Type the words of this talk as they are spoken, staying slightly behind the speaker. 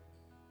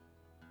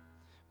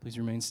Please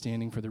remain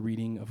standing for the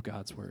reading of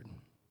God's word.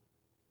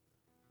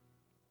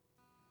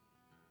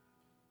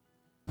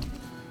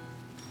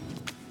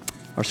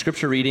 Our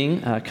scripture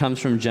reading comes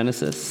from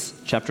Genesis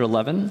chapter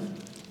 11,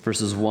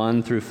 verses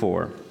 1 through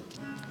 4.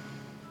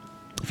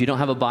 If you don't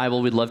have a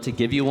Bible, we'd love to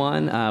give you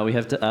one. We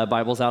have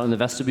Bibles out in the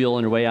vestibule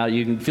on your way out.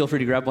 You can feel free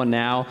to grab one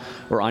now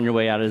or on your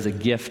way out as a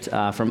gift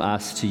from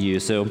us to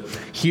you. So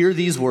hear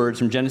these words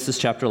from Genesis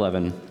chapter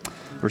 11,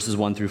 verses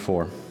 1 through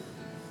 4.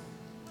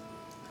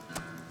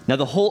 Now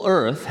the whole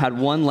earth had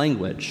one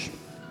language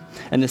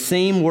and the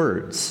same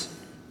words.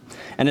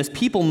 And as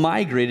people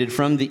migrated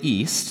from the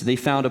east, they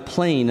found a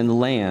plain in the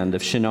land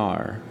of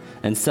Shinar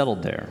and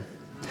settled there.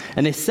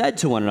 And they said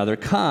to one another,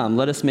 "Come,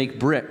 let us make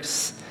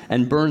bricks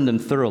and burn them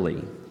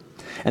thoroughly."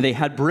 And they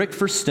had brick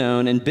for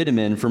stone and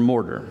bitumen for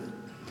mortar.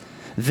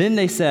 Then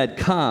they said,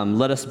 "Come,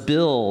 let us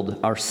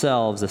build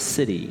ourselves a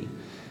city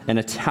and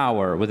a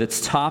tower with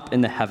its top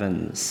in the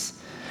heavens.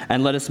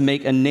 And let us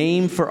make a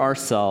name for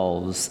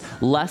ourselves,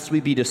 lest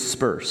we be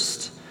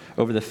dispersed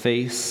over the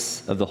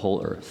face of the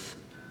whole earth."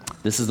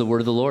 This is the word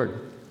of the Lord.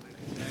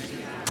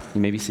 You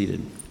may be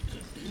seated.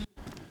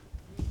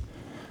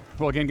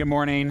 Well, again, good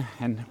morning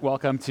and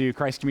welcome to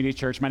Christ Community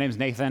Church. My name is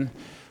Nathan.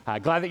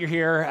 Glad that you're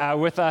here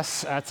with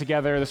us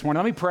together this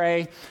morning. Let me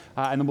pray,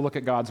 and then we'll look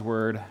at God's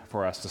word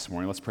for us this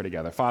morning. Let's pray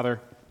together.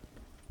 Father,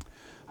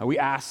 we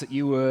ask that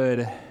you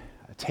would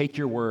take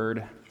your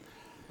word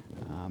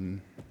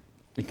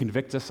and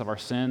convict us of our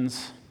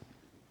sins.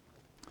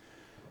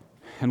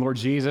 And Lord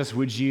Jesus,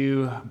 would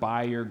you,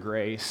 by your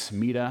grace,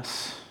 meet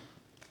us?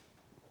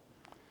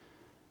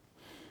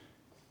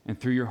 And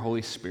through your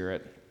Holy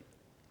Spirit,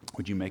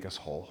 would you make us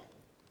whole?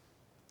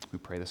 We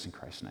pray this in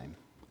Christ's name.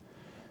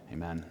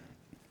 Amen.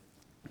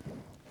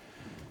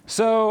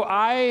 So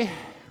I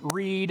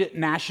read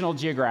National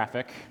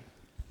Geographic.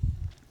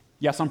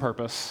 Yes, on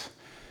purpose.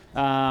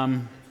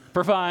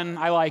 For fun,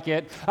 I like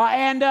it.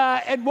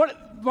 And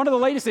one of the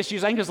latest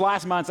issues, I think it was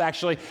last month's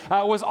actually,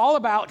 was all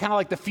about kind of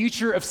like the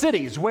future of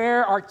cities,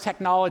 where our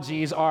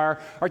technologies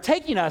are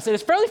taking us. And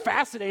it's fairly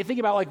fascinating to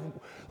think about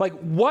like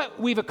what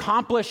we've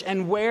accomplished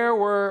and where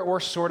we're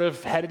sort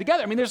of headed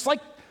together. I mean, there's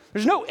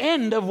no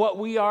end of what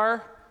we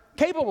are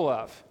capable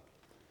of.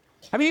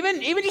 I mean,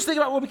 even just think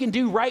about what we can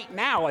do right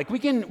now. Like we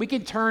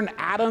can turn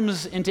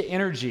atoms into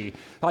energy.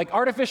 Like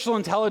artificial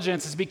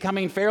intelligence is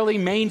becoming fairly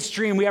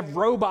mainstream. We have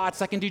robots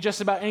that can do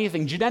just about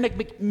anything.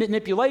 Genetic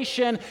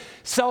manipulation,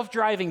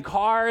 self-driving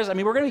cars. I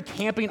mean, we're going to be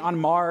camping on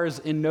Mars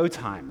in no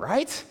time,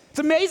 right? It's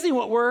amazing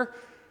what we're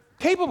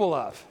capable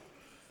of.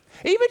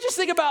 Even just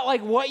think about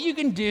like what you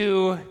can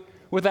do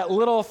with that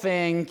little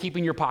thing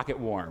keeping your pocket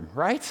warm,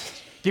 right?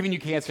 Giving you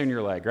cancer in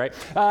your leg, right?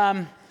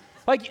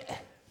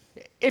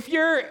 If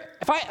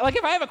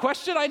I have a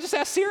question, I just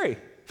ask Siri.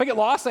 If I get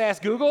lost, I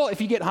ask Google.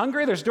 If you get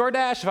hungry, there's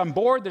DoorDash. If I'm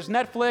bored, there's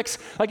Netflix.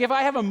 Like if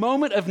I have a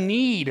moment of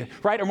need,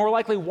 right, or more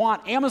likely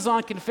want,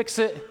 Amazon can fix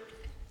it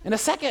in a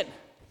second.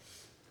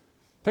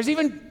 There's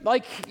even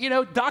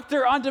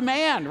doctor on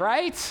demand,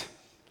 right?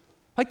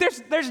 Like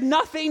there's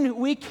nothing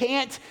we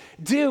can't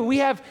do. We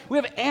have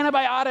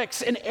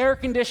antibiotics and air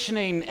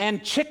conditioning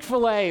and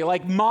Chick-fil-A,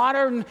 like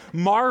modern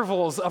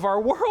marvels of our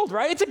world,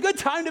 right? It's a good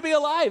time to be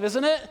alive,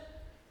 isn't it?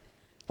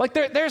 Like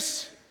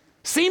there's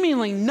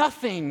seemingly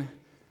nothing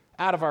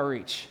out of our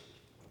reach.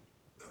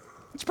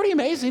 It's pretty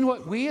amazing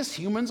what we as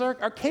humans are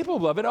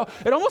capable of.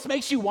 It almost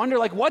makes you wonder,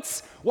 like,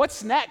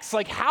 what's next?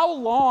 Like, how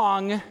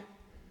long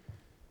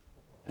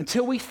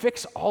until we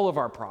fix all of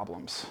our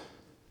problems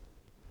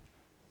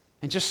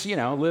and just,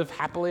 live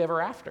happily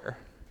ever after?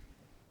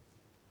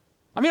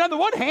 I mean, on the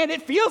one hand,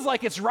 it feels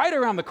like it's right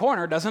around the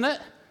corner, doesn't it?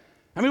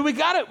 I mean, we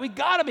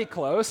gotta be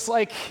close.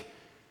 Like,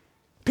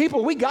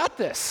 people, we got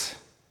this.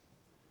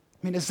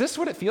 I mean, is this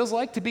what it feels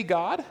like to be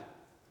God? I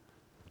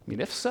mean,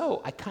 if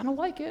so, I kind of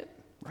like it,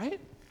 right?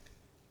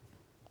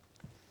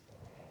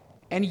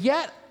 And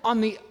yet, on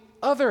the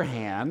other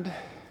hand,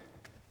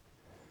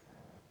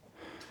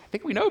 I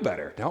think we know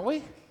better, don't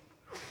we?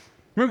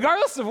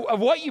 Regardless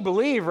of what you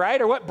believe,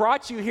 right, or what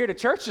brought you here to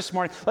church this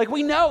morning, like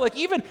we know, like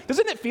even,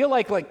 doesn't it feel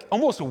like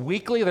almost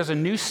weekly there's a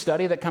new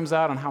study that comes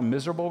out on how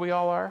miserable we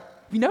all are?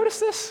 Have you noticed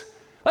this?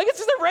 Like, it's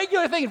just a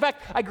regular thing. In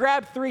fact, I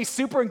grabbed 3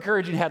 super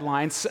encouraging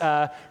headlines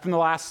from the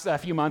last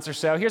few months or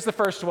so. Here's the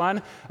first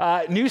one.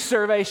 New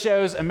survey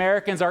shows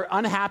Americans are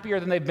unhappier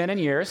than they've been in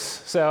years,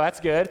 so that's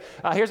good.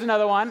 Here's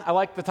another one. I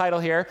like the title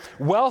here.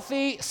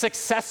 Wealthy,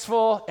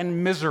 successful,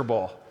 and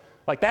miserable.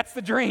 Like, that's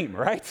the dream,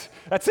 right?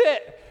 That's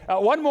it.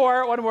 One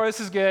more. This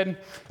is good.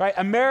 Right?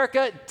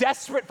 America,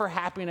 desperate for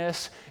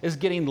happiness, is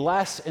getting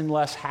less and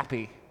less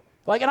happy.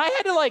 Like, and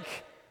I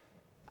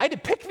had to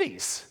pick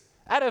these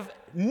out of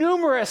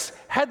numerous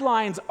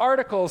headlines,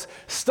 articles,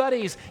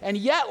 studies, and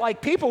yet,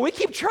 like people, we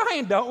keep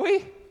trying, don't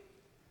we?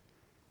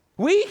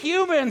 We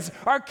humans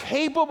are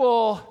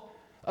capable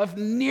of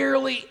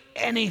nearly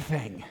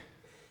anything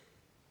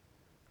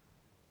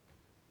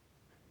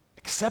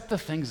except the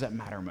things that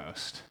matter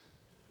most.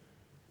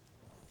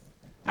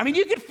 I mean,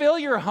 you could fill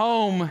your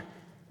home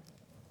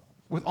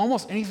with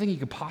almost anything you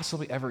could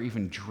possibly ever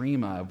even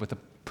dream of with a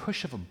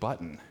push of a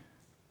button.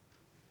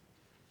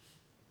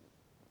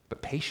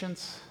 but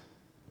patience,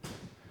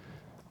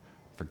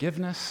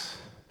 forgiveness,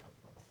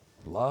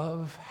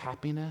 love,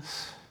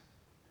 happiness.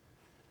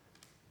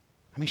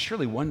 I mean,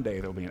 surely one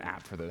day there'll be an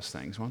app for those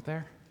things, won't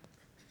there?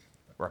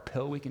 Or a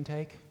pill we can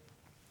take?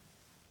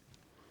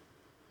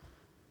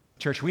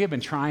 Church, we have been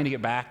trying to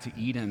get back to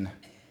Eden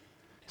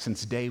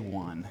since day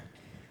one.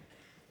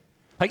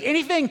 Like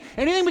anything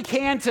we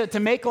can to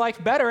make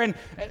life better. And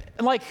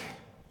like,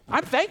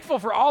 I'm thankful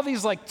for all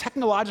these like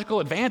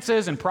technological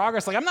advances and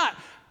progress. Like I'm not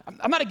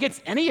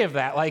against any of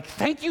that. Like,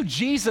 thank you,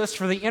 Jesus,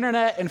 for the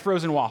internet and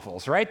frozen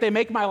waffles, right? They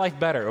make my life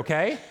better,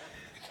 okay?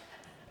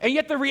 And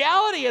yet the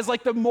reality is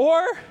like the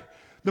more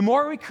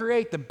we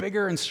create, the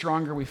bigger and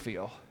stronger we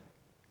feel.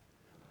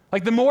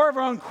 Like the more of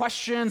our own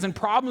questions and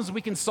problems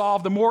we can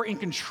solve, the more in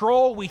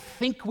control we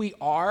think we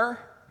are,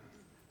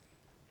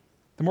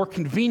 the more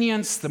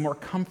convenience, the more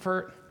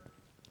comfort.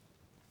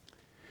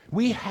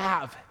 We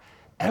have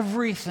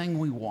everything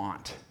we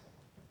want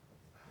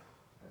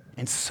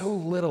and so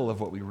little of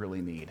what we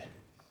really need. I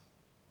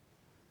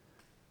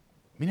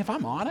mean, if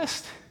I'm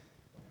honest,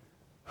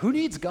 who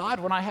needs God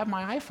when I have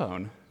my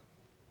iPhone?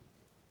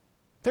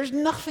 There's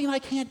nothing I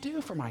can't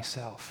do for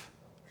myself.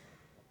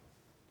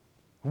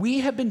 We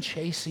have been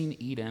chasing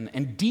Eden,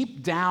 and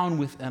deep down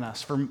within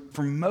us,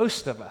 for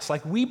most of us,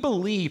 like we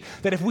believe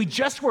that if we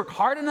just work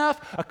hard enough,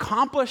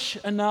 accomplish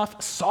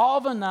enough,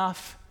 solve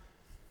enough,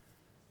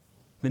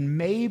 then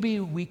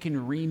maybe we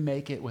can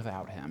remake it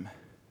without him.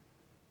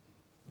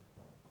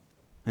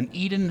 An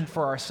Eden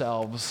for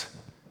ourselves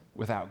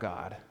without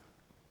God.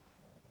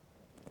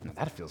 Now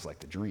that feels like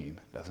the dream,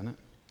 doesn't it?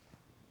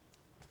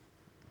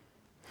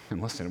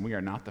 And listen, we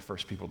are not the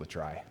first people to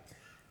try.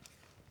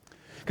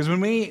 Because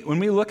when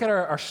we look at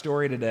our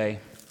story today,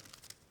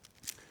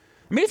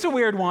 I mean, it's a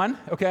weird one,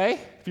 okay?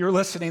 If you were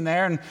listening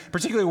there, and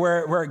particularly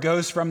where it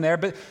goes from there.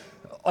 But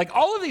like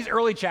all of these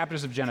early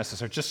chapters of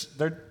Genesis are just,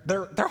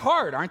 they're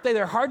hard, aren't they?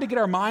 They're hard to get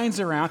our minds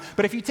around.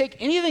 But if you take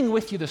anything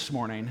with you this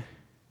morning,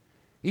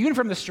 even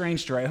from the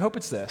strange story, I hope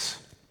it's this.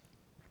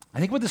 I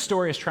think what the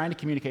story is trying to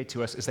communicate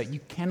to us is that you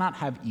cannot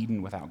have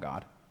Eden without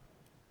God.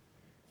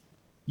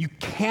 You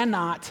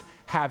cannot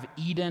have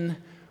Eden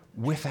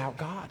without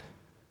God.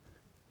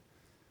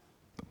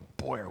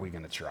 Boy, are we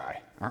going to try,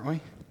 aren't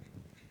we?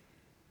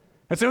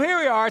 And so here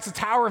we are. It's the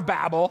Tower of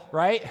Babel,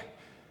 right?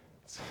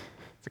 It's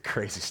a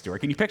crazy story.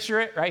 Can you picture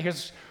it, right?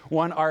 Here's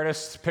one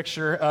artist's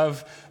picture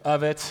of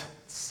it.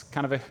 It's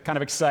kind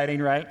of exciting,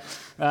 right?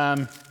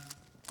 The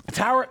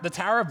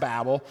Tower of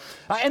Babel.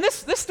 And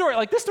this story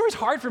is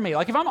hard for me.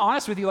 Like, if I'm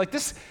honest with you, like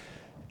this,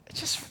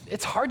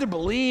 it's hard to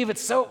believe.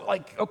 It's so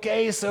like,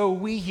 okay, so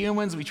we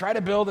humans, we try to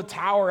build a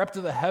tower up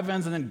to the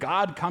heavens, and then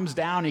God comes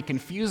down, he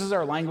confuses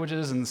our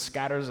languages and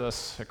scatters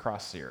us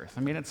across the earth. I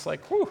mean, it's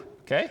like, whew,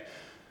 okay,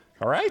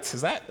 all right,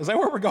 is that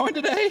where we're going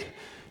today?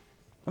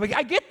 I mean,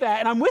 I get that,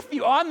 and I'm with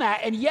you on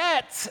that, and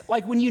yet,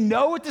 like, when you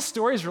know what this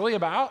story is really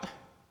about,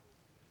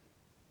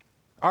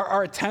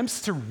 our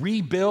attempts to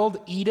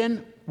rebuild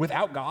Eden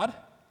without God,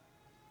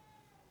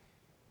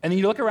 and then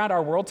you look around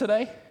our world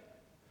today,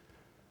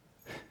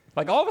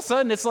 like all of a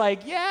sudden it's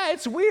like, yeah,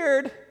 it's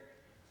weird,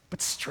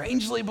 but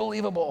strangely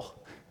believable.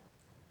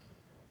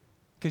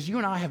 Because you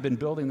and I have been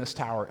building this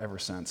tower ever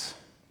since.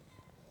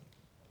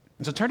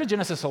 And so turn to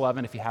Genesis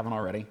 11 if you haven't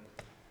already.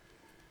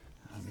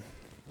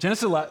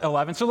 Genesis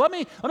 11. So let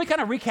me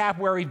kind of recap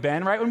where we've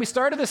been, right? When we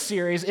started this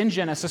series in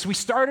Genesis, we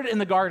started in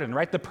the garden,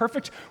 right? The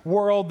perfect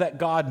world that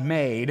God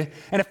made.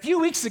 And a few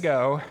weeks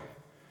ago,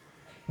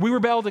 we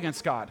rebelled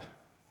against God.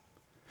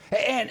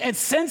 And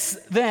since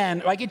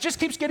then, like, it just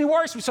keeps getting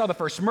worse. We saw the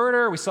first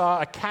murder, we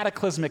saw a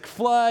cataclysmic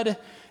flood,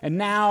 and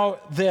now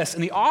this.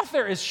 And the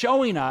author is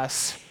showing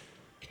us,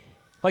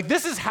 like,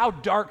 this is how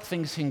dark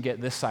things can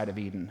get this side of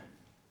Eden.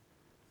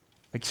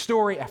 Like,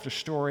 story after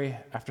story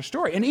after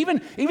story. And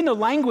even the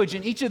language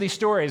in each of these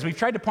stories, we've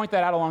tried to point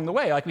that out along the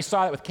way. Like, we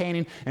saw it with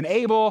Cain and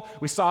Abel,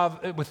 we saw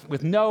it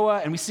with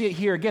Noah, and we see it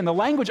here again. The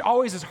language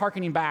always is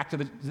hearkening back to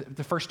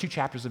the first two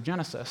chapters of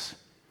Genesis.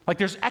 Like,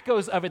 there's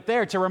echoes of it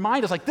there to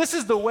remind us, like, this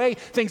is the way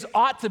things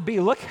ought to be.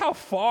 Look how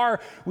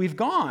far we've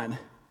gone.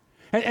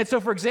 And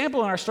so, for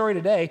example, in our story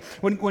today,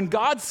 when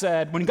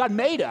God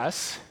made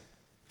us,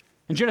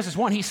 in Genesis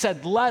 1, he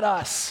said, let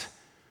us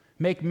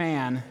make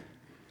man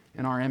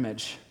in our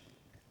image.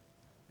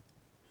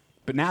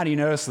 But now, do you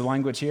notice the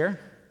language here?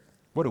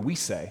 What do we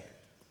say?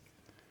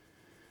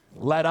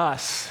 Let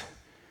us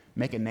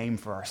make a name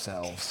for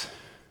ourselves.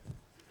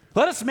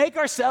 Let us make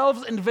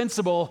ourselves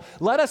invincible.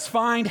 Let us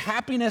find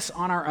happiness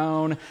on our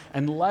own,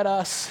 and let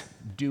us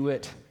do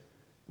it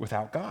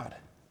without God.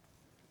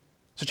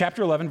 So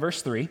chapter 11,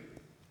 verse 3,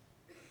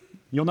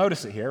 you'll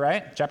notice it here,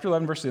 right? Chapter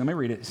 11, verse 3, let me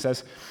read it. It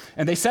says,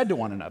 and they said to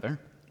one another,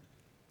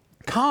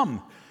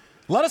 come,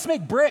 let us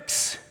make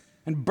bricks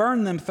and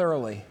burn them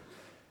thoroughly.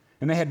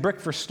 And they had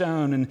brick for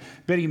stone and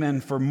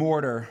bitumen for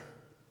mortar.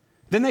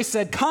 Then they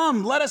said,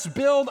 come, let us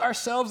build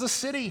ourselves a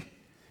city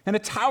and a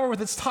tower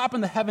with its top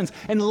in the heavens,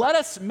 and let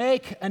us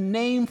make a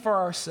name for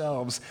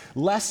ourselves,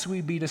 lest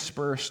we be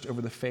dispersed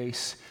over the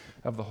face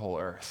of the whole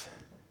earth.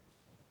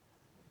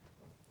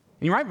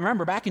 And you might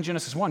remember back in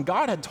Genesis 1,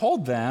 God had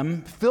told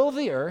them, fill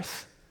the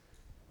earth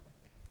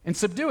and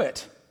subdue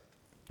it.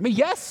 I mean,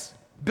 yes,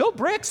 build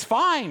bricks,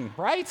 fine,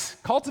 right?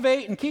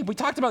 Cultivate and keep. We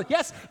talked about,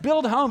 yes,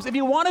 build homes. If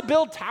you want to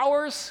build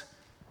towers,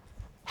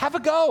 have a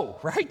go,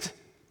 right?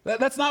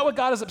 That's not what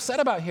God is upset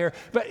about here.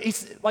 But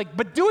he's like,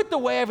 but do it the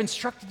way I've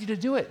instructed you to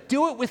do it.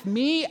 Do it with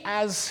me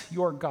as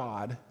your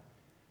God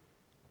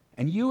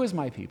and you as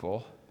my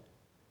people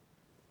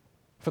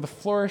for the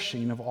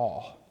flourishing of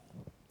all.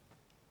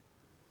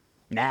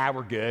 Nah,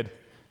 we're good.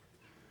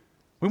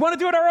 We want to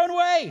do it our own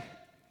way.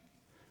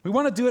 We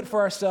want to do it for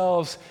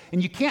ourselves.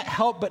 And you can't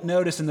help but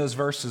notice in those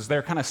verses,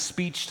 their kind of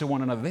speech to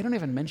one another. They don't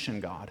even mention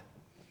God.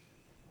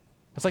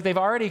 It's like they've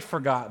already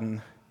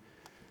forgotten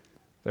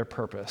their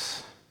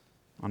purpose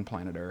on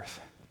planet Earth.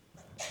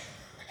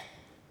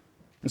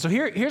 And so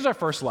here's our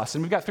first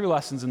lesson. We've got 3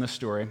 lessons in this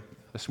story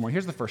this morning.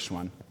 Here's the first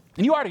one.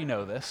 And you already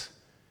know this.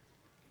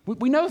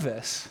 We know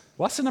this.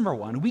 Lesson number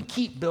 1, we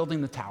keep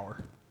building the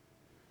tower.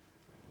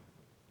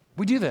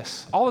 We do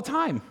this all the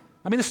time.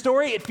 I mean, the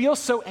story, it feels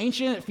so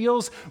ancient, it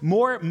feels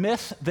more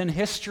myth than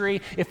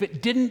history. If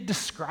it didn't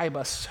describe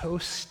us so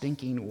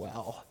stinking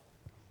well,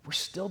 we're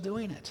still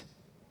doing it.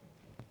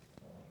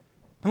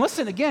 And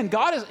listen, again,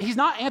 he's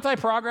not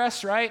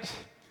anti-progress, right?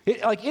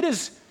 It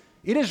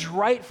is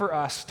right for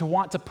us to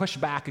want to push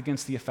back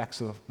against the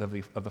effects of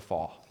the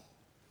fall.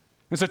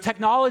 And so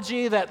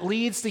technology that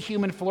leads to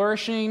human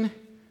flourishing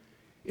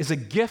is a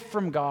gift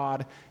from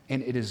God,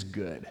 and it is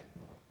good.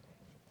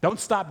 Don't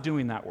stop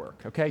doing that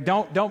work, okay?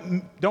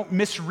 Don't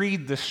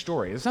misread this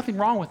story. There's nothing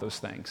wrong with those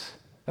things.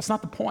 That's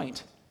not the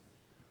point.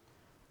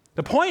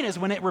 The point is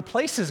when it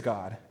replaces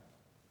God,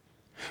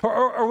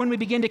 or when we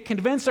begin to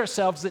convince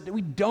ourselves that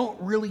we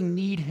don't really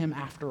need him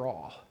after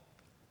all.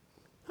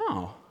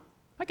 Oh,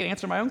 I can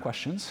answer my own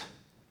questions.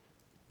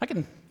 I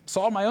can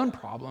solve my own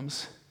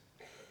problems.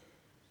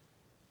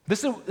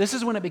 This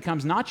is when it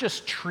becomes not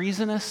just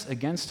treasonous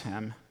against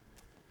him,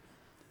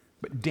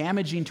 but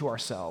damaging to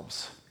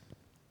ourselves.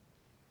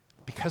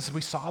 Because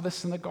we saw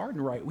this in the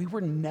garden, right? We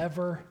were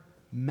never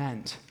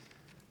meant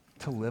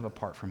to live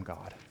apart from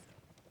God.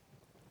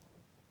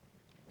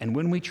 And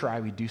when we try,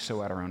 we do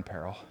so at our own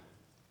peril.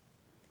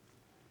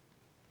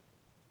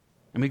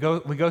 And we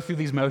go through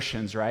these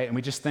motions, right? And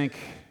we just think,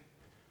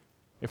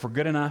 if we're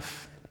good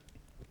enough,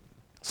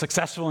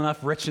 successful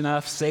enough, rich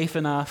enough, safe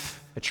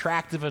enough,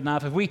 attractive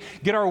enough, if we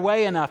get our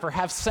way enough, or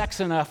have sex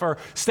enough, or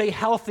stay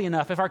healthy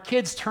enough, if our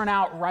kids turn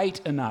out right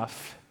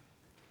enough,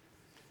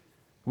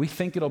 we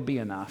think it'll be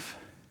enough.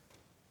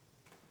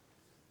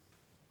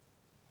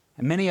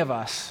 And many of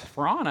us, if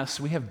we're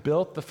honest, we have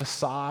built the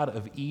facade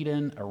of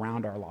Eden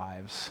around our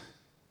lives.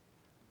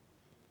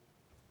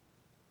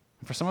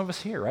 And for some of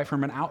us here, right, for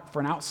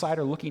an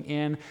outsider looking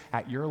in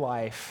at your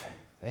life,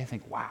 they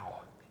think, wow,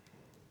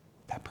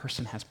 that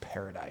person has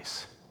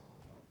paradise.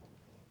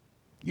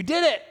 You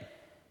did it.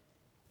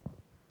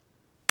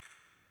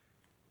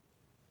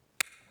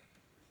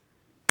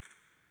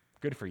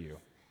 Good for you.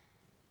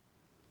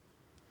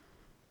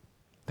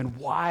 Then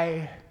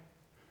why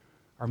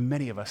are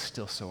many of us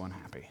still so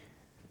unhappy?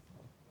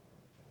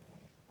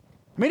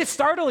 I mean, it's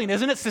startling,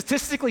 isn't it,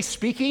 statistically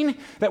speaking,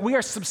 that we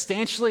are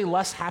substantially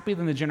less happy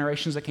than the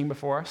generations that came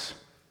before us?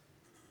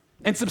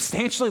 And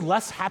substantially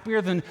less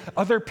happier than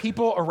other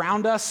people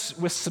around us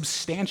with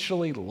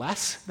substantially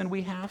less than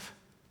we have?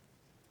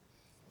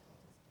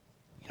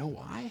 You know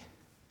why?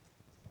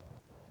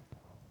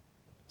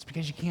 It's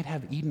because you can't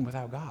have Eden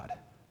without God.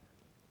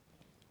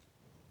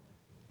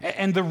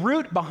 And the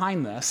root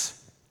behind this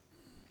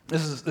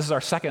is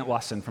our second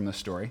lesson from this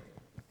story.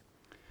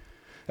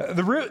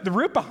 The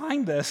root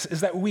behind this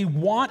is that we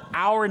want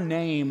our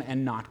name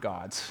and not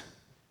God's.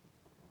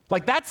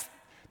 Like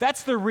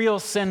that's the real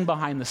sin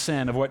behind the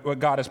sin of what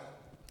God is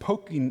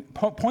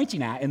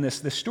pointing at in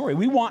this story.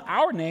 We want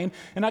our name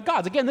and not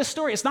God's. Again, this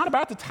story, it's not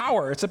about the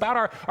tower. It's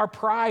about our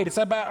pride. It's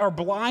about our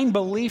blind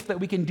belief that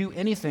we can do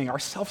anything, our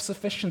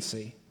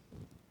self-sufficiency,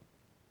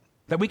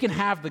 that we can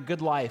have the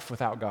good life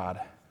without God.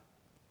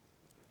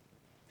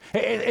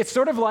 It's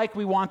sort of like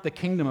we want the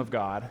kingdom of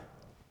God.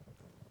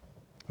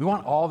 We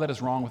want all that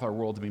is wrong with our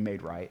world to be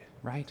made right,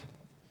 right?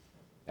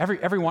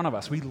 Every one of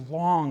us, we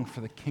long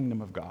for the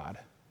kingdom of God.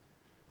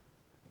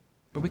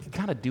 But we can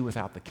kind of do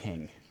without the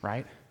king,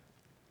 right?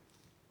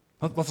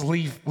 Let's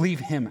leave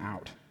him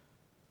out.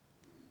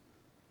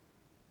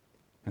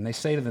 And they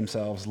say to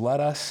themselves,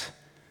 let us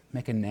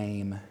make a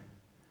name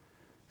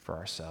for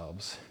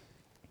ourselves.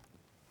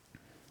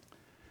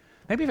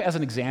 Maybe as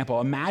an example,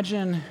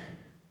 imagine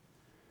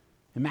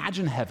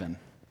heaven.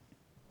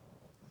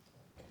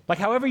 Like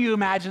however you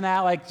imagine that,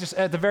 like just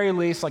at the very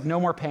least, like no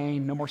more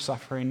pain, no more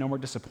suffering, no more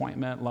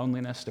disappointment,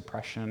 loneliness,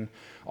 depression.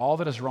 All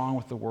that is wrong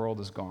with the world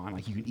is gone.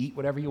 Like you can eat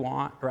whatever you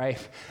want, right?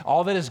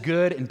 All that is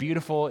good and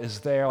beautiful is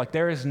there. Like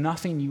there is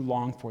nothing you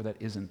long for that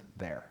isn't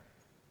there.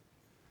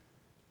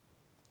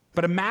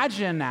 But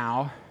imagine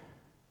now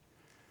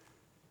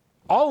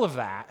all of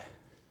that,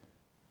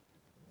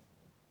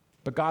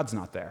 but God's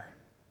not there.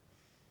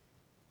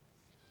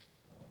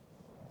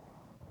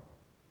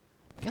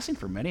 I'm guessing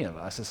for many of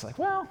us, it's like,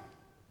 well,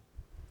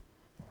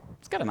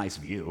 got a nice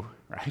view,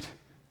 right?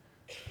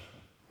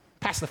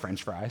 Past the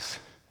French fries.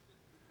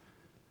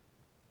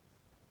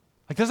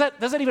 Like, does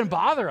that even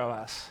bother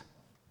us?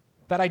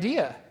 That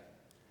idea?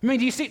 I mean,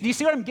 do you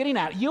see what I'm getting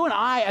at? You and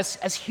I,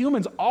 as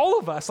humans, all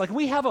of us, like,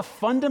 we have a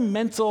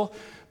fundamental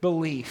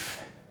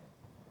belief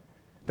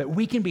that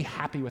we can be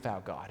happy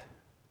without God.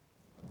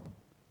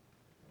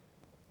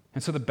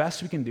 And so the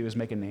best we can do is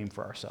make a name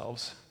for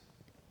ourselves.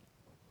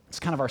 It's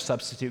kind of our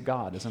substitute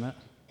God, isn't it?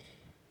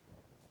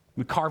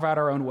 We carve out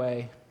our own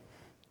way.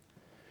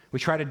 We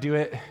try to do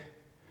it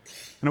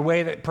in a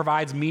way that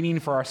provides meaning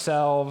for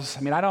ourselves.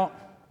 I mean, I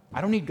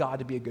don't need God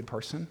to be a good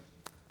person.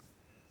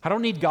 I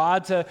don't need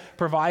God to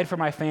provide for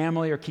my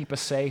family or keep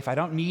us safe. I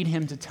don't need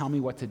him to tell me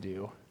what to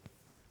do.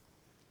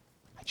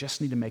 I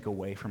just need to make a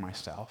way for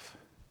myself.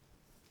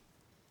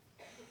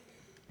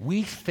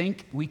 We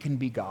think we can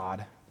be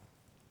God.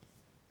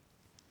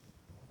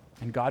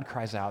 And God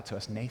cries out to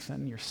us,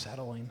 Nathan, you're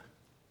settling.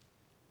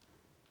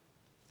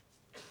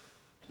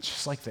 It's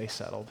just like they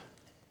settled.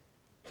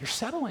 You're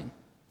settling.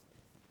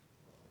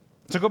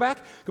 So go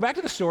back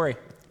to the story.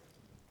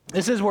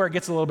 This is where it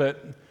gets a little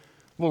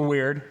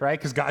weird, right?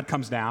 Because God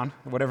comes down,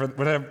 whatever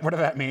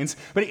that means.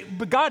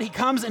 But God, he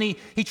comes and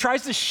he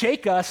tries to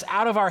shake us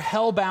out of our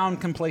hell-bound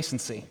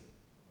complacency.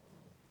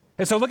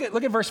 And so look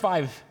at verse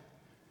 5.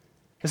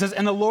 It says,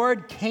 and the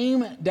Lord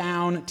came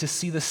down to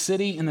see the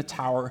city and the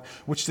tower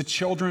which the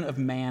children of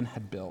man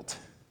had built.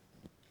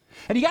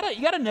 And you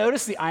gotta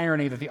notice the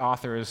irony that the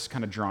author is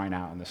kind of drawing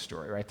out in this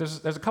story, right?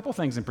 There's a couple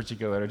things in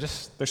particular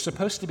that they're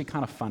supposed to be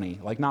kind of funny,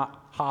 like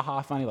not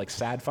ha-ha funny, like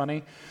sad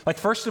funny. Like,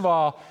 first of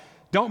all,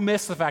 don't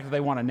miss the fact that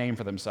they want a name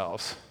for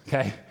themselves,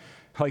 okay?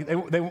 Like,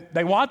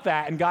 they want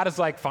that, and God is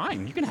like,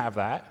 fine, you can have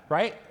that,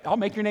 right? I'll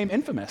make your name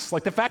infamous.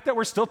 Like, the fact that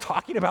we're still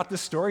talking about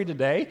this story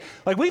today,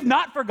 like, we've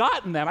not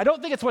forgotten them. I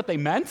don't think it's what they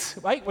meant,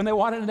 right, when they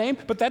wanted a name,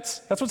 but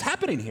that's what's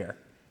happening here.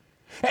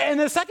 And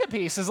the second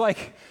piece is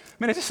like,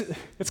 man,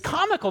 it's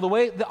comical the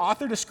way the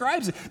author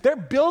describes it. They're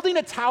building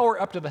a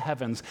tower up to the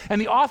heavens, and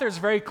the author is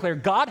very clear.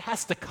 God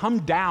has to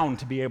come down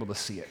to be able to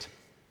see it.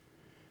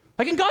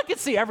 Like, and God can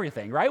see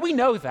everything, right? We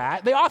know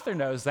that. The author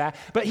knows that.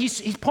 But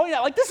he's pointing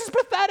out, like, this is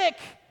pathetic.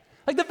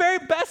 Like, the very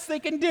best they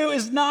can do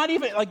is not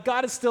even, like,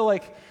 God is still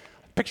like,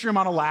 picture him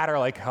on a ladder,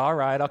 like, all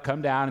right, I'll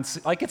come down and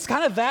see. Like, it's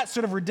kind of that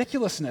sort of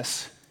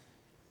ridiculousness.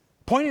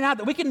 Pointing out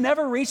that we can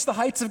never reach the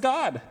heights of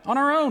God on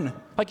our own.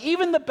 Like,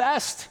 even the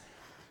best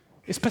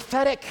is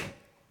pathetic.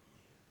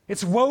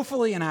 It's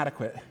woefully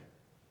inadequate.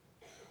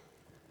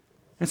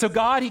 And so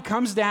God, he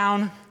comes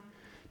down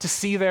to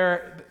see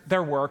their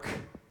work,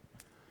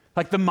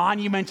 like the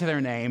monument to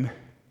their name.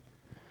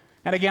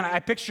 And again, I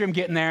picture him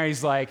getting there.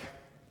 He's like,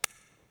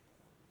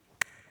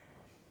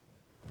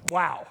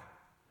 wow,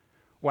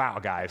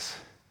 guys.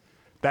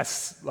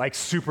 That's like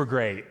super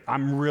great.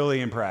 I'm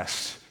really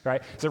impressed,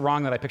 right? Is it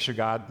wrong that I picture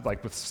God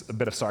like with a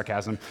bit of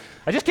sarcasm?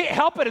 I just can't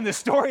help it in this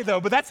story though,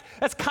 but that's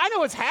kind of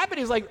what's happening.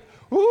 He's like,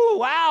 ooh,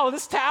 wow,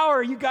 this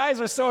tower, you guys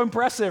are so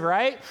impressive,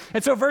 right?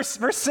 And so verse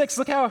 6,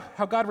 look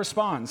how God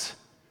responds.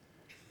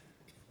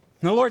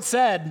 And the Lord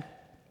said,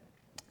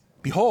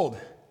 behold,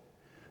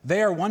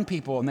 they are one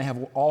people and they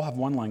all have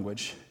one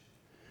language.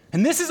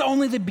 And this is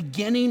only the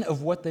beginning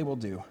of what they will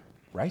do,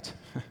 right?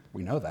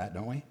 We know that,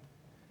 don't we?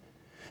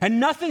 And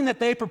nothing that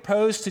they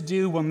propose to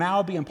do will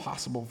now be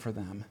impossible for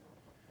them.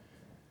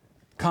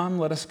 Come,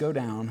 let us go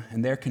down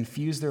and there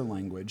confuse their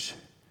language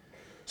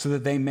so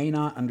that they may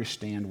not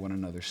understand one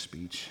another's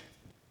speech.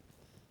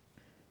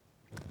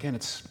 Again,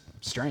 it's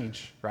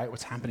strange, right?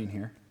 What's happening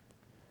here?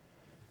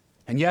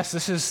 And yes,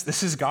 this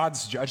is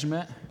God's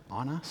judgment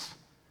on us.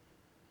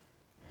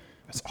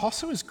 It's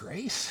also his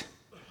grace.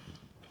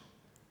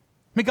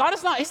 I mean, God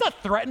he's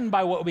not threatened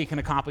by what we can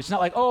accomplish. He's not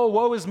like, oh,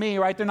 woe is me,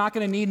 right? They're not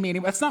going to need me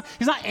anymore.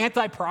 He's not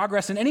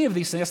anti-progress in any of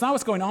these things. That's not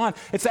what's going on.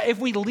 It's that if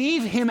we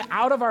leave him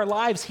out of our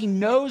lives, he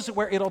knows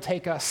where it'll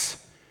take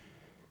us.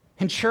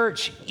 In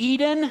church,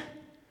 Eden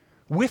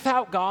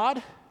without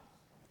God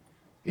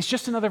is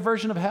just another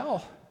version of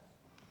hell.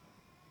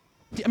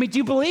 I mean, do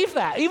you believe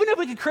that? Even if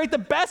we could create the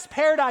best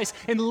paradise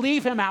and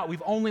leave him out,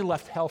 we've only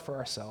left hell for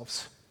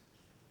ourselves.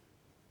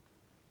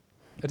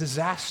 A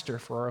disaster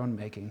for our own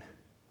making.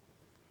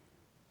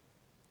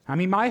 I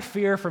mean, my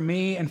fear for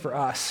me and for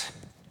us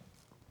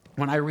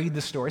when I read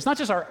the story, it's not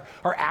just our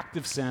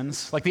active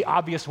sins, like the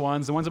obvious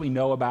ones, the ones that we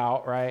know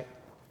about, right?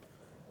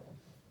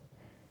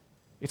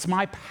 It's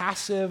my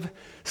passive,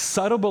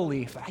 subtle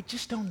belief that I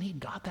just don't need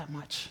God that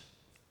much.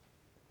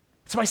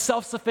 It's my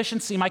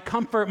self-sufficiency, my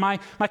comfort, my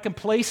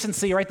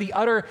complacency, right? The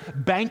utter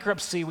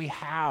bankruptcy we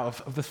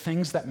have of the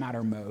things that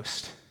matter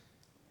most.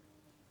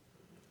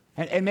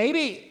 And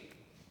maybe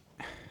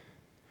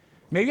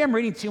I'm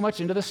reading too much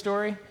into this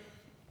story,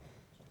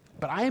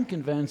 but I am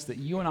convinced that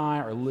you and I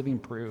are living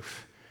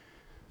proof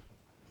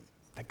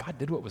that God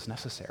did what was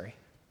necessary.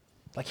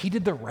 Like he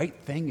did the right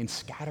thing in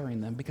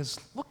scattering them because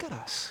look at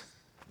us.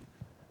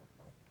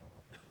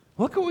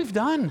 Look what we've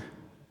done.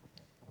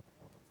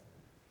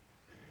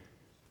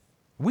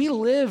 We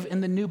live in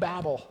the new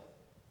Babel.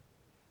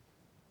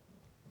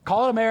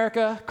 Call it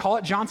America, call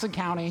it Johnson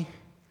County,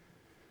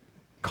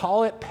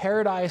 call it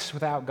paradise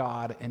without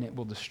God, and it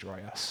will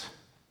destroy us.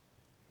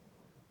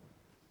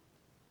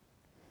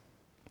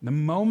 The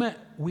moment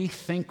we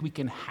think we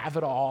can have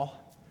it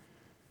all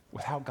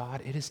without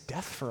God, it is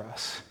death for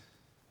us.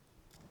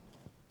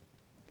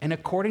 And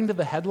according to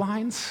the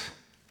headlines,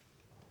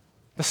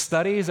 the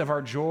studies of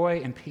our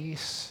joy and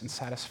peace and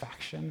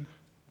satisfaction,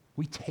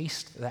 we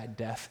taste that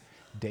death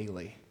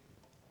daily.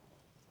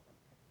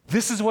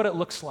 This is what it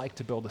looks like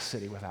to build a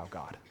city without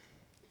God.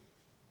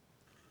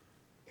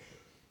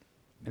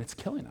 And it's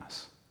killing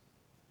us.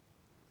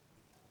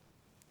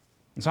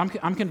 And so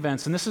I'm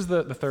convinced, and this is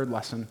the third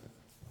lesson,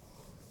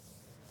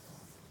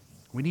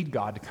 we need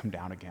God to come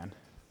down again.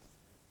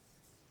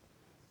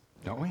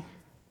 Don't we?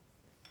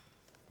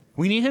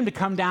 We need him to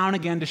come down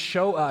again to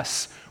show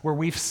us where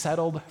we've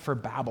settled for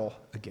Babel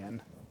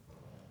again.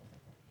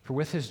 For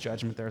with his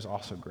judgment there is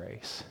also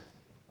grace.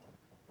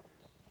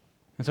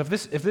 And so if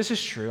this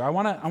is true, I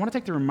want to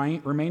take the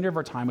remainder of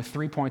our time with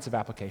 3 points of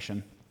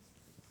application.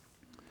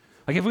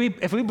 Like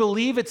if we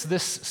believe it's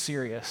this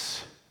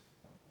serious,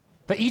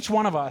 that each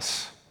one of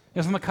us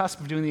is on the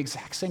cusp of doing the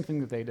exact same thing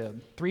that they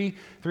did. Three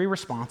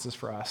responses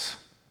for us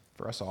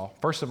all.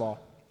 First of all,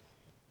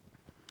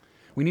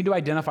 we need to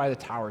identify the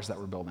towers that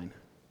we're building.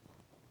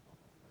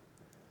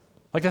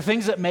 Like the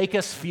things that make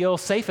us feel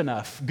safe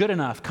enough, good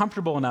enough,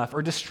 comfortable enough,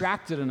 or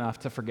distracted enough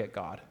to forget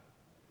God.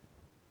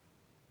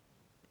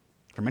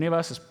 For many of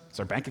us, it's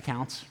our bank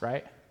accounts,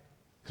 right?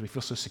 Because we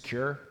feel so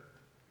secure.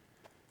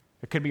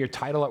 It could be your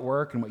title at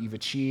work and what you've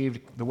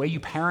achieved, the way you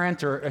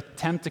parent or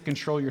attempt to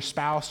control your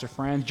spouse or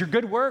friends, your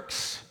good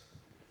works,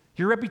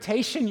 your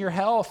reputation, your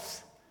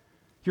health,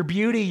 your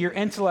beauty, your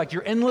intellect,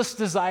 your endless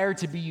desire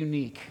to be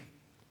unique,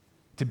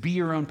 to be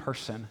your own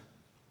person.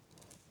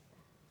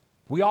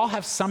 We all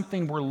have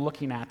something we're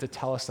looking at to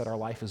tell us that our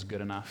life is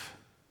good enough,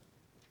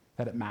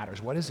 that it matters.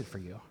 What is it for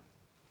you?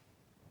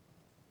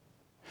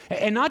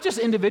 And not just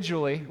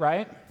individually,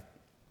 right?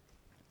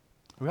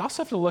 We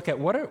also have to look at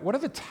what are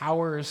the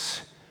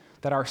towers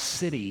that our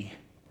city,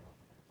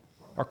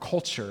 our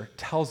culture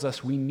tells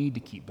us we need to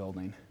keep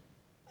building.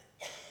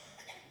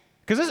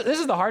 Because this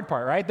is the hard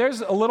part, right?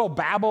 There's a little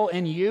Babel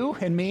in you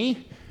and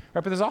me,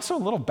 right? But there's also a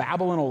little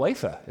Babel in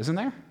Olathe, isn't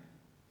there?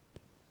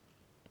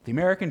 The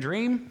American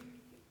dream,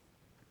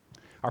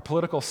 our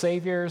political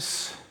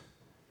saviors,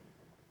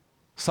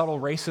 subtle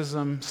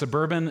racism,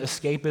 suburban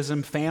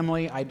escapism,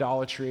 family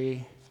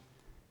idolatry,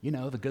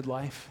 the good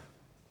life.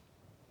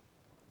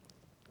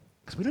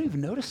 Because we don't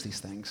even notice these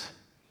things.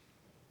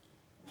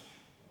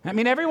 I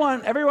mean,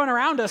 everyone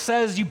around us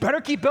says, you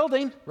better keep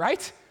building,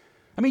 right?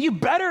 I mean, you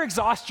better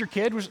exhaust your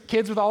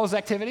kids with all those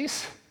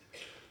activities.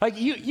 Like,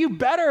 you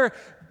better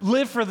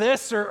live for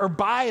this or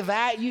buy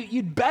that.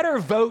 You'd better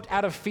vote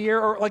out of fear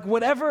or like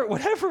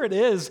whatever it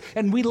is.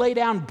 And we lay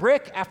down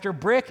brick after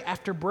brick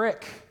after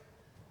brick.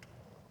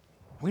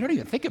 We don't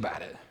even think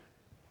about it.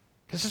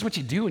 This is what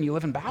you do when you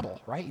live in Babel,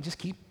 right? You just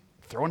keep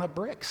throwing up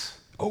bricks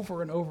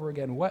over and over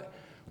again. What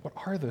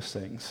are those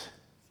things?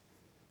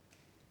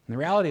 And the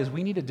reality is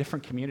we need a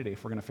different community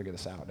if we're going to figure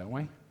this out, don't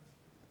we?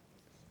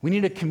 We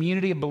need a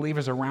community of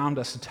believers around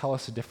us to tell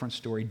us a different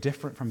story,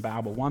 different from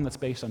Babel, one that's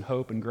based on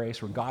hope and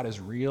grace, where God is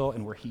real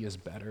and where he is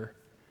better.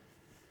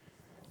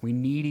 We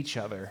need each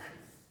other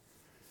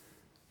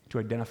to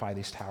identify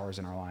these towers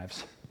in our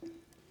lives.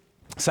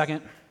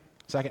 Second,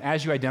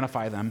 as you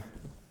identify them,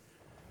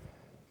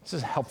 this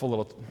is a helpful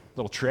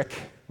little trick,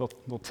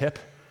 little tip.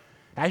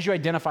 As you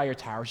identify your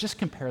towers, just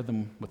compare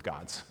them with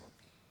God's.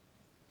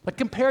 Like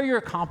compare your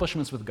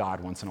accomplishments with God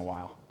once in a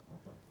while.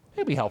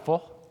 It'd be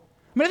helpful.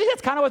 I mean, I think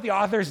that's kind of what the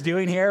author's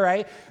doing here,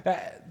 right?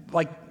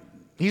 Like,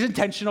 he's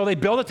intentional. They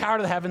build a tower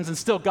to the heavens, and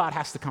still God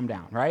has to come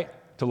down, right,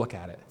 to look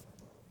at it.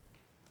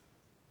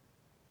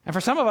 And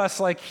for some of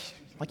us, like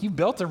you've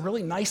built a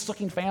really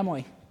nice-looking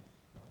family,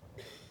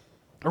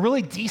 a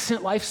really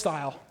decent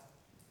lifestyle,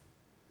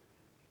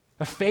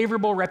 a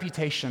favorable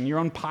reputation, your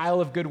own pile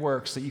of good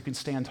works that you can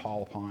stand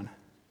tall upon.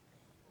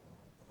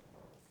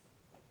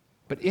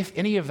 But if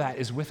any of that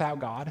is without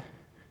God,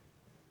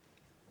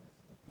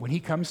 when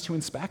he comes to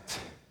inspect,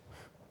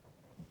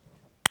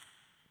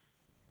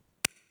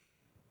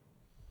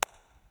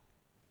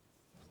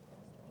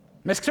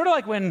 it's sort of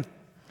like when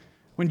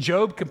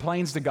Job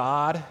complains to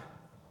God,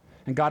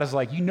 and God is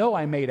like,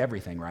 I made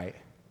everything, right?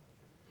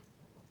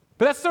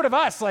 But that's sort of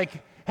us, like,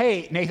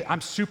 hey, Nathan, I'm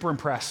super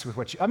impressed with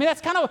what you,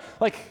 that's kind of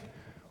like,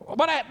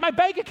 my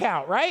bank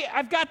account, right?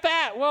 I've got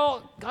that.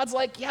 Well, God's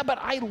like, yeah, but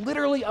I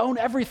literally own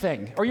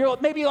everything. Or you're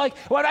maybe like,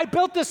 well, I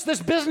built this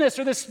business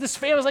or this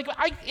family. It's like,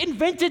 I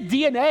invented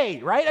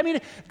DNA, right? I mean,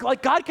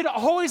 like God can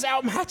always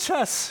outmatch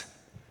us.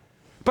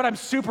 But I'm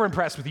super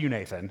impressed with you,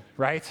 Nathan,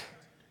 right?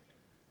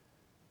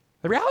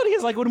 The reality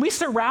is, like, when we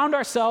surround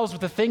ourselves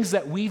with the things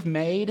that we've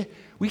made,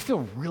 we feel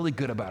really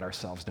good about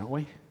ourselves, don't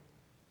we?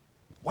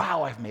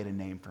 Wow, I've made a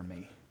name for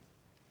me.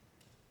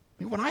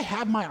 I mean, when I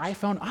have my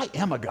iPhone, I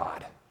am a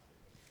god.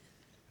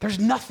 There's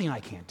nothing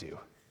I can't do.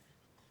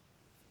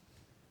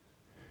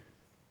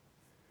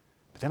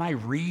 But then I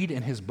read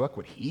in his book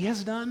what he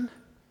has done.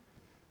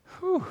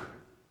 Whew.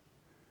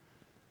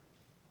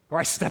 Or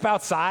I step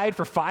outside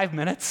for 5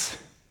 minutes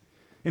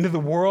into the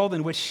world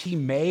in which he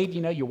made.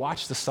 You know, you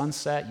watch the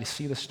sunset, you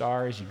see the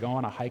stars, you go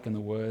on a hike in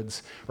the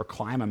woods or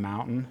climb a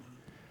mountain.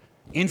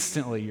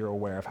 Instantly, you're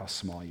aware of how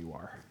small you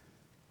are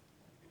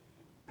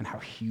and how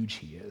huge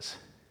he is.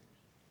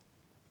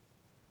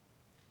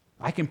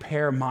 I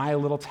compare my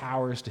little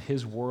towers to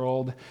his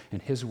world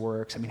and his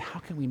works. I mean, how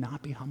can we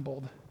not be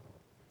humbled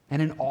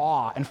and in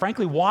awe and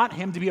frankly want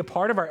him to be a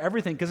part of our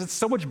everything because it's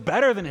so much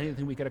better than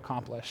anything we could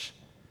accomplish?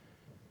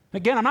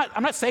 Again,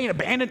 I'm not saying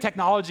abandon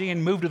technology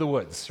and move to the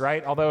woods,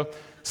 right? Although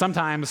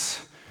sometimes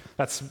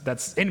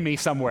that's in me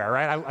somewhere,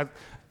 right?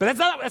 But that's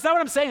not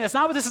what I'm saying. That's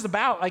not what this is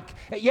about. Like,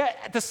 yet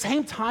at the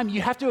same time,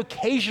 you have to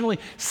occasionally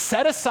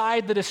set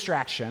aside the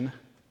distraction,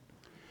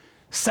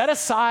 set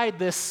aside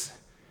this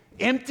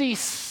empty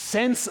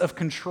sense of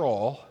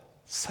control.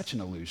 Such an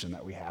illusion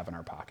that we have in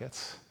our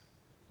pockets.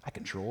 I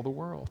control the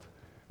world,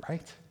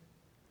 right?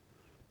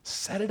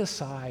 Set it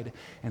aside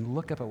and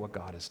look up at what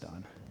God has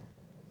done.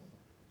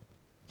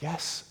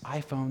 Yes,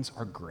 iPhones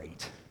are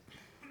great.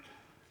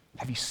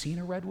 Have you seen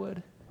a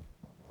redwood?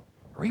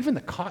 Or even the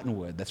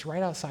cottonwood that's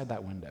right outside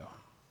that window?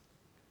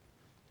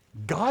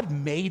 God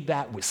made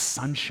that with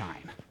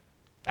sunshine.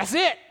 That's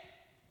it.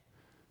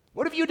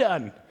 What have you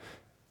done?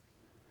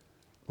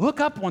 Look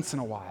up once in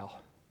a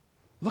while.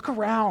 Look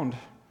around.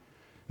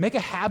 Make a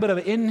habit of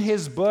it in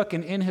his book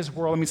and in his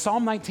world. I mean,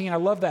 Psalm 19, I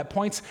love that,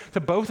 points to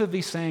both of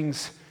these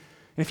things.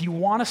 And if you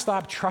want to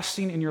stop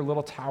trusting in your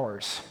little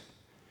towers,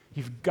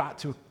 you've got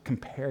to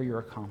compare your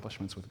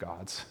accomplishments with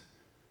God's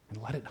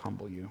and let it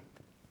humble you.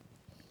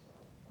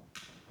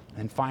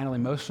 And finally,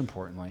 most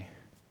importantly,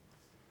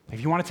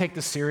 if you want to take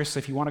this seriously,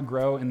 if you want to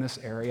grow in this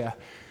area,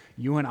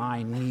 you and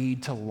I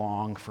need to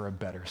long for a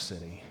better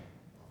city.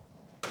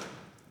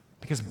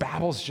 Because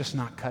Babel's just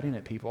not cutting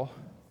it, people.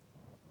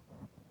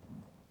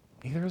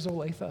 Neither is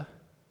Olathe.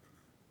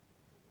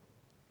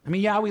 I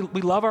mean, yeah, we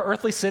love our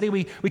earthly city.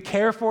 We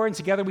care for it, and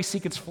together we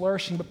seek its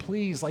flourishing. But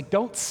please,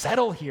 don't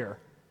settle here.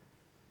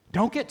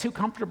 Don't get too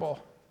comfortable.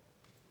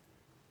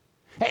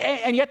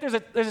 And yet there's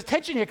a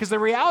tension here, because the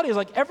reality is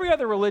every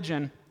other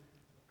religion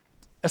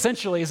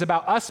essentially is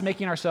about us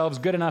making ourselves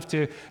good enough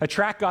to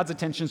attract God's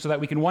attention so that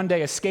we can one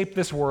day escape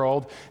this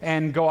world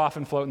and go off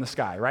and float in the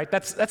sky, right?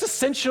 That's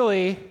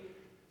essentially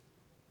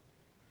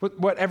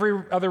what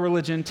every other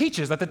religion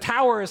teaches, that the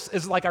tower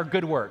is like our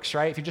good works,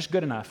 right? If you're just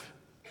good enough.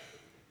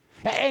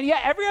 And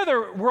yet every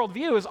other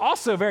worldview is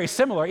also very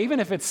similar, even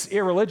if it's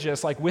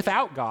irreligious,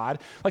 without God,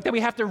 that we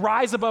have to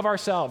rise above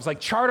ourselves,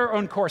 chart our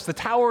own course. The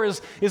tower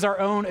is our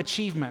own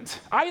achievement.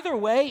 Either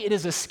way, it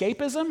is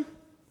escapism,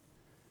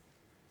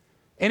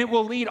 and it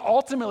will lead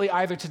ultimately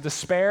either to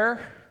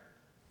despair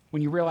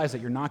when you realize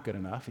that you're not good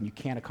enough and you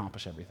can't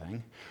accomplish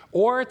everything,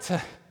 or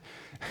to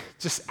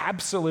just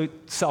absolute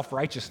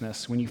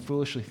self-righteousness when you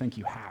foolishly think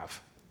you have.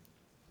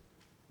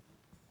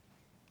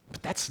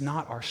 But that's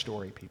not our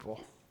story, people.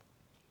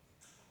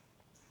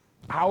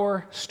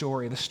 Our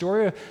story, the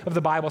story of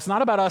the Bible, it's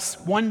not about us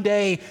one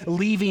day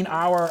leaving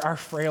our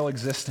frail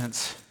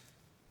existence.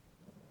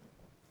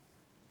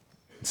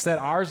 Instead,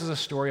 ours is a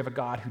story of a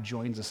God who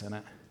joins us in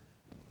it.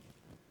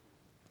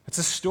 It's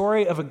a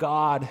story of a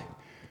God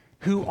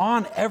who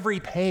on every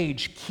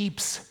page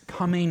keeps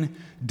coming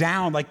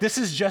down. This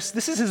is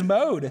his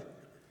mode.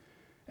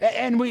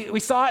 And we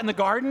saw it in the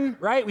garden,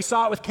 right? We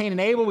saw it with Cain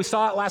and Abel. We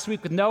saw it last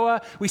week with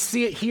Noah. We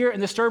see it here in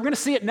this story. We're going to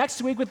see it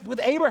next week with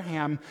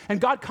Abraham. And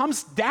God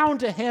comes down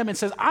to him and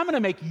says, I'm going to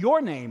make your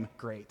name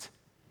great.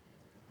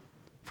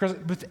 Because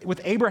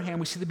with Abraham,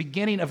 we see the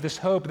beginning of this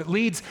hope that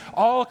leads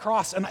all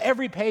across on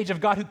every page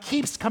of God who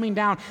keeps coming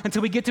down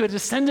until we get to a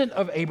descendant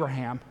of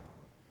Abraham,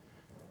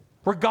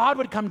 where God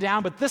would come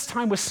down, but this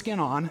time with skin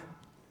on.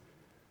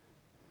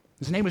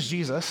 His name was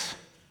Jesus,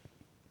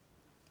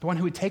 the one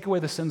who would take away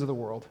the sins of the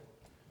world.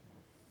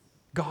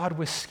 God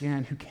with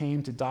skin who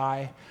came to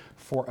die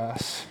for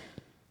us.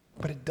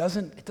 But it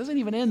doesn't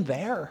even end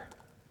there.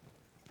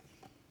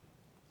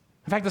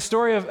 In fact, the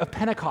story of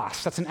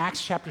Pentecost, that's in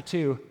Acts chapter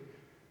 2,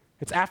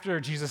 it's after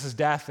Jesus'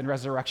 death and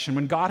resurrection,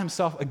 when God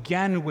himself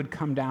again would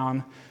come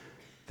down,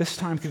 this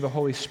time through the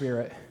Holy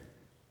Spirit.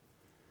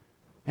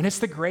 And it's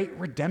the great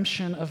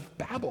redemption of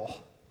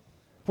Babel,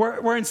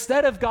 where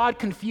instead of God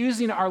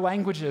confusing our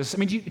languages,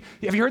 have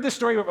you heard this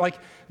story where,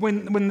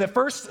 when the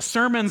first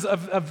sermons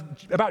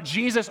about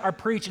Jesus are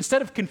preached,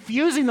 instead of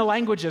confusing the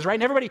languages, right,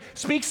 and everybody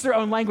speaks their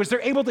own language,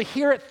 they're able to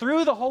hear it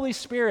through the Holy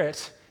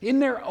Spirit in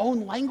their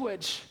own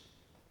language.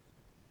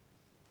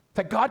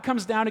 That God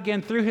comes down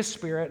again through his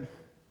Spirit,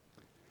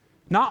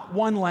 not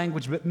one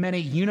language, but many,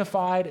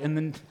 unified and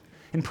then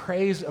in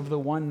praise of the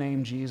one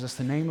name, Jesus,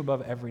 the name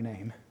above every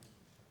name.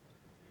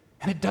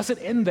 And it doesn't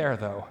end there,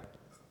 though.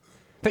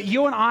 That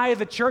you and I,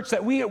 the church,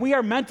 that we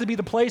are meant to be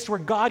the place where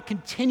God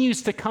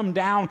continues to come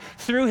down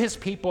through his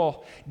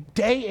people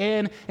day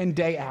in and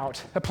day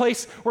out. A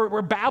place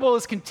where Babel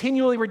is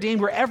continually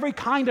redeemed, where every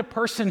kind of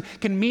person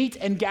can meet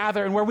and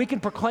gather, and where we can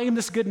proclaim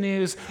this good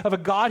news of a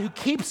God who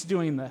keeps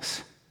doing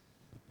this.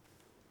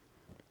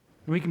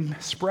 And we can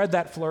spread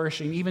that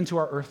flourishing even to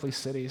our earthly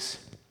cities.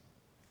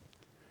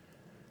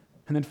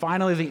 And then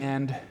finally, the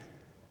end,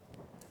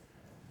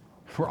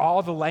 where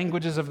all the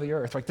languages of the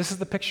earth, like this is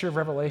the picture of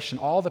Revelation,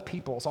 all the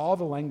peoples, all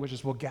the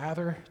languages will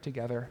gather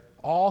together,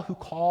 all who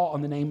call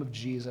on the name of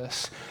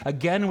Jesus,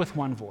 again with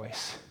one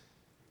voice.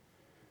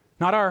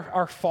 Not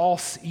our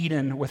false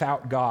Eden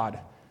without God,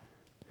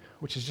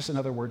 which is just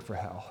another word for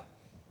hell.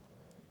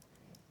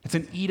 It's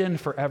an Eden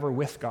forever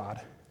with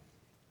God.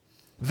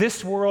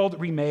 This world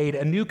remade,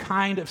 a new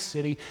kind of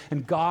city,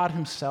 and God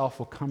himself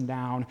will come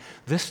down,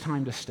 this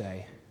time to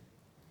stay.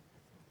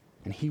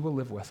 And he will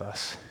live with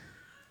us.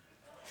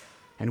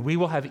 And we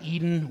will have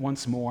Eden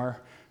once more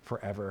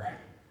forever.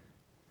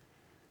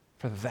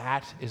 For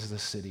that is the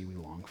city we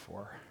long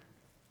for.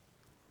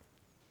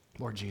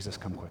 Lord Jesus,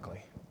 come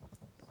quickly.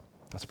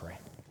 Let's pray.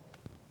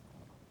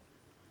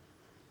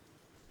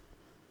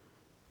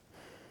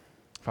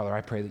 Father,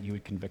 I pray that you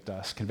would convict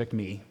us, convict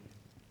me,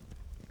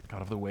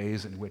 God, of the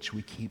ways in which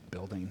we keep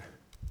building.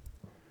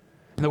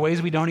 And the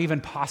ways we don't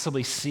even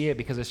possibly see it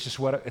because it's just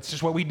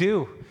what we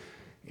do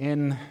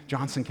in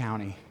Johnson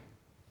County,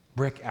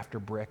 brick after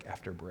brick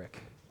after brick.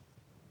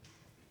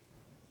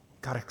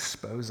 God,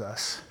 expose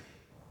us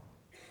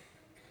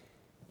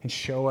and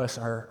show us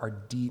our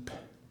deep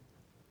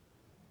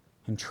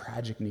and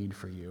tragic need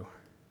for you.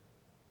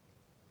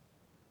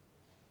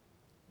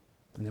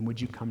 And then would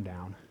you come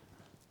down?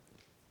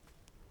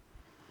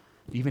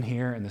 Even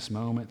here in this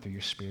moment through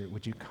your Spirit,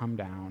 would you come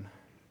down?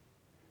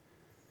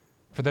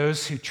 For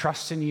those who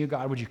trust in you,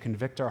 God, would you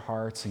convict our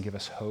hearts and give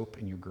us hope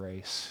in your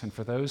grace? And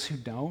for those who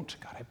don't,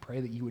 God, I pray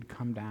that you would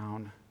come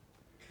down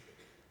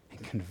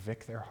and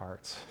convict their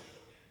hearts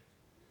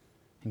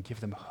and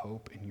give them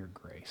hope in your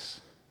grace.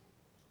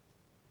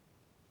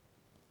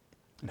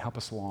 And help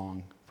us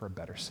long for a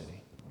better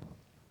city.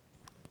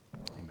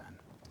 Amen.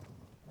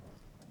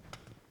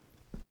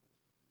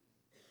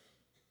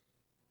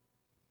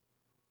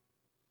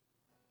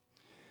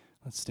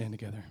 Let's stand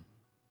together.